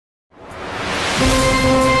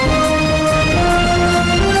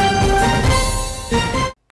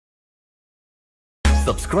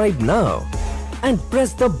Subscribe now and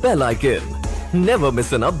press the bell icon. Never miss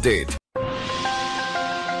an update.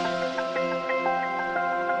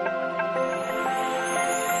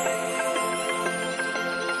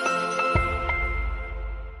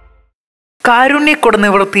 കാരുണ്യക്കൊട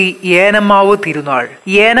നിവൃത്തി ഏനമ്മാവ് തിരുനാൾ.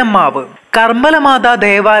 ഏനമ്മാവ് കർമ്മലമാതാ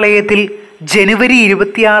ദേവാലയത്തിൽ ജനുവരി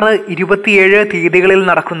 26, 27 തീയതികളിൽ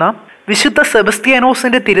നടക്കുന്ന വിശുദ്ധ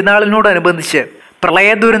സെബസ്ത്യാനോസിന്റെ തിരുനാളിനോടനുബന്ധിച്ച് പ്രളയ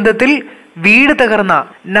ദുരന്തത്തിൽ വീട് തകർന്ന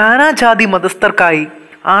നാനാജാതി മതസ്ഥർക്കായി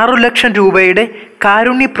 6 ലക്ഷം രൂപയുടെ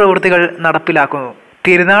കാരുണ്യ പ്രവൃത്തികൾ നടപ്പിലാക്കുന്നു.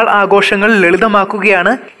 തിരുനാൾ ആഘോഷങ്ങൾ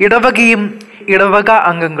ലളിതമാക്കുകയാണ് ഇടവകയും ഇടവക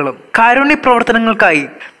അംഗങ്ങളും. കാരുണ്യ പ്രവർത്തനങ്ങൾക്കായി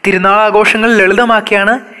തിരുനാൾ ആഘോഷങ്ങൾ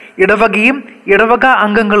ലളിതമാക്കിയാണ് ഇടവകയും ഇടവക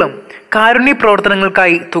അംഗങ്ങളും കാരുണ്യ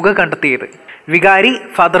പ്രവർത്തനങ്ങൾക്കായി തുക കണ്ടെത്തിയത്. വികാരി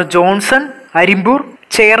ഫാദർ ജോൺസൺ അരിമ്പൂർ,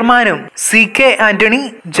 ചെയർമാനും CK Antony,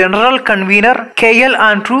 general convener KL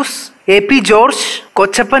Andrews, AP George,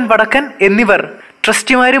 Kochappan വടക്കൻ എന്നിവർ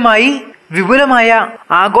ട്രസ്റ്റിമാരുമായി വിപുലമായ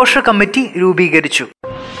ആഘോഷ കമ്മിറ്റി രൂപീകരിച്ചു.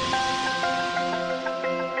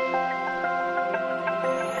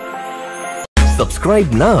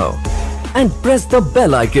 Subscribe now and press the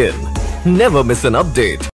bell icon. Never miss an update.